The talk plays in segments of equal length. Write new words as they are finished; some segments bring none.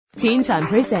Teen Time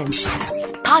Presents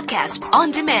Podcast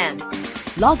on Demand.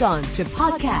 Log on to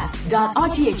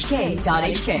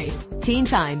podcast.rthk.hk. Teen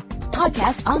Time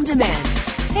Podcast on Demand.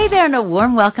 Hey there and a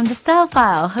warm welcome to Style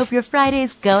File. Hope your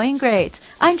Friday's going great.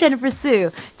 I'm Jennifer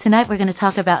Sue. Tonight we're going to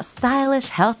talk about stylish,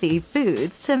 healthy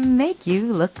foods to make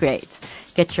you look great.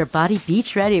 Get your body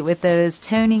beach ready with those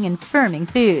toning and firming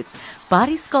foods.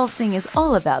 Body sculpting is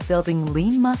all about building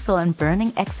lean muscle and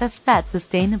burning excess fat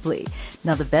sustainably.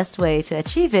 Now, the best way to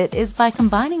achieve it is by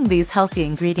combining these healthy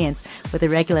ingredients with a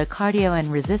regular cardio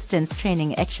and resistance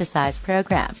training exercise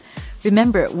program.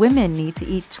 Remember, women need to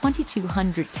eat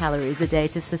 2,200 calories a day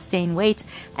to sustain weight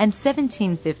and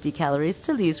 1,750 calories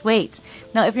to lose weight.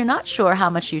 Now, if you're not sure how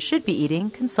much you should be eating,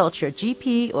 consult your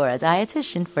GP or a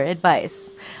dietitian for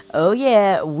advice. Oh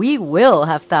yeah, we will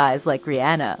have thighs like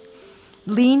Rihanna.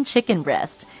 Lean chicken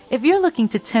breast. If you're looking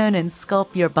to tone and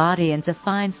sculpt your body into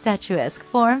fine statuesque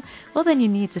form, well then you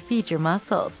need to feed your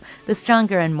muscles. The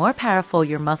stronger and more powerful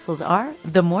your muscles are,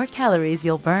 the more calories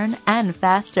you'll burn and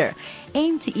faster.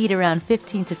 Aim to eat around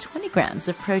 15 to 20 grams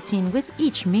of protein with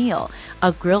each meal.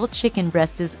 A grilled chicken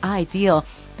breast is ideal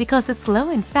because it's low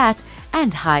in fat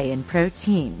and high in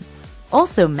protein.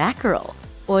 Also mackerel.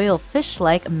 Oil fish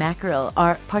like mackerel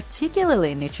are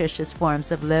particularly nutritious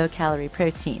forms of low-calorie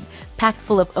protein, packed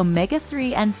full of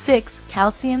omega-3 and 6,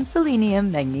 calcium,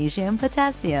 selenium, magnesium,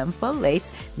 potassium,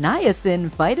 folate, niacin,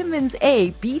 vitamins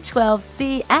A, B12,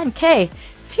 C, and K.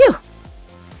 Phew!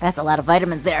 That's a lot of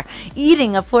vitamins there.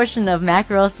 Eating a portion of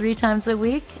mackerel 3 times a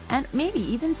week, and maybe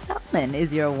even salmon,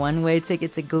 is your one-way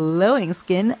ticket to glowing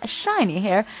skin, shiny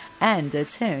hair, and a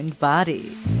toned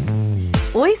body.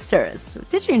 Oysters.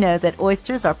 Did you know that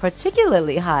oysters are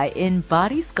particularly high in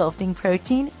body sculpting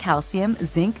protein, calcium,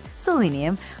 zinc,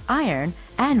 selenium, iron,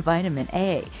 and vitamin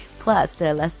A? Plus,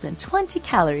 they're less than 20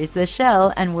 calories a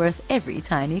shell and worth every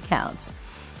tiny count.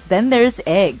 Then there's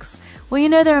eggs. Well, you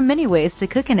know there are many ways to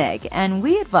cook an egg, and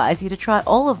we advise you to try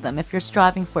all of them if you're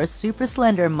striving for a super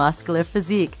slender, muscular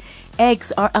physique.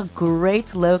 Eggs are a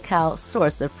great low-cal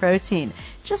source of protein.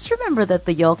 Just remember that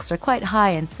the yolks are quite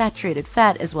high in saturated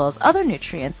fat as well as other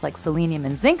nutrients like selenium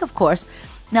and zinc, of course.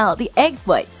 Now, the egg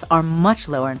whites are much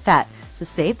lower in fat, so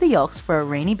save the yolks for a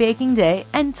rainy baking day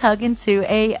and tug into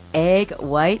a egg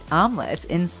white omelet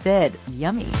instead.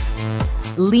 Yummy.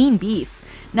 Lean beef.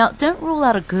 Now, don't rule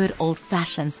out a good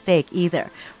old-fashioned steak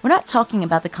either. We're not talking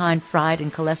about the kind fried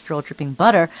in cholesterol-dripping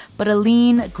butter, but a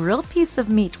lean, grilled piece of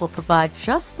meat will provide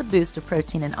just the boost of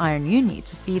protein and iron you need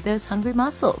to feed those hungry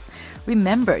muscles.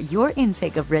 Remember, your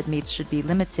intake of red meats should be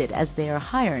limited as they are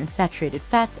higher in saturated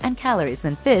fats and calories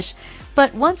than fish,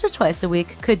 but once or twice a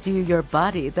week could do your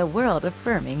body the world of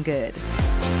firming good.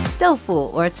 Tofu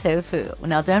or tofu.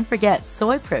 Now don't forget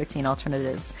soy protein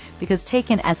alternatives, because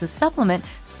taken as a supplement,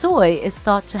 soy is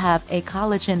thought to have a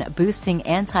collagen-boosting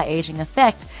anti-aging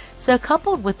effect. So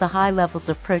coupled with the high levels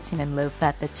of protein and low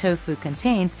fat that tofu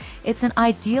contains, it's an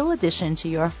ideal addition to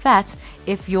your fat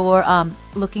if you're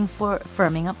looking for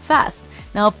firming up fast.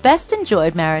 Now, best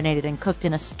enjoyed marinated and cooked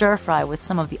in a stir fry with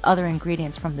some of the other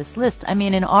ingredients from this list. I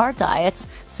mean, in our diets,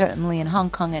 certainly in Hong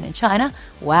Kong and in China,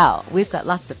 wow, we've got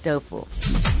lots of tofu.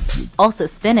 Also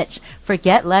spinach.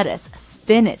 Forget lettuce.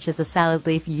 Spinach is a salad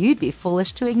leaf you'd be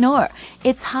foolish to ignore.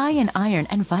 It's high in iron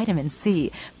and vitamin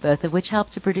C, both of which help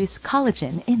to produce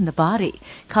collagen in the body.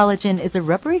 Collagen is a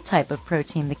rubbery type of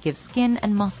protein that gives skin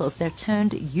and muscles their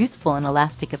toned, youthful, and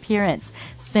elastic appearance.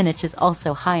 Spinach is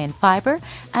also high in fiber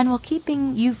and will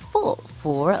keeping you full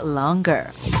for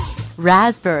longer.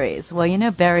 Raspberries. Well, you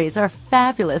know berries are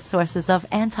fabulous sources of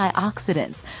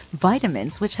antioxidants,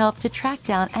 vitamins which help to track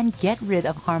down and get rid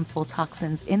of harmful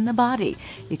toxins in the body.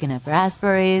 You can have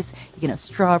raspberries, you can have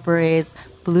strawberries,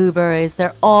 blueberries.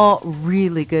 They're all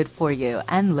really good for you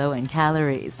and low in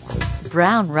calories.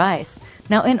 Brown rice.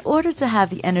 Now, in order to have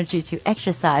the energy to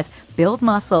exercise, build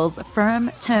muscles,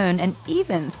 firm, tone, and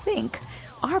even think,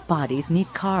 our bodies need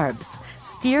carbs.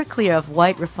 Steer clear of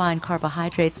white refined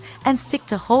carbohydrates and stick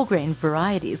to whole grain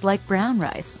varieties like brown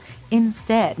rice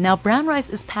instead. Now, brown rice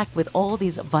is packed with all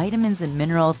these vitamins and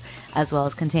minerals as well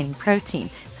as containing protein,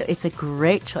 so it's a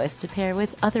great choice to pair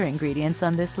with other ingredients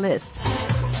on this list.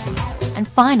 And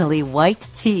finally, white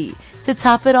tea. To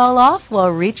top it all off, well,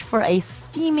 reach for a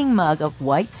steaming mug of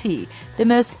white tea, the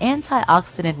most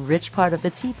antioxidant-rich part of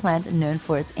the tea plant, known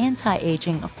for its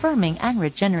anti-aging, firming, and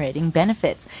regenerating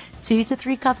benefits. 2 to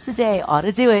 3 cups a day ought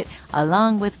to do it,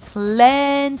 along with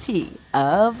plenty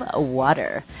of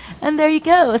water. And there you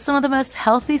go, some of the most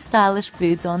healthy, stylish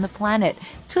foods on the planet.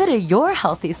 Twitter your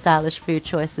healthy, stylish food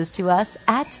choices to us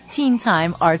at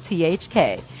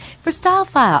TeenTimeRTHK. For Style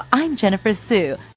File, I'm Jennifer Sue.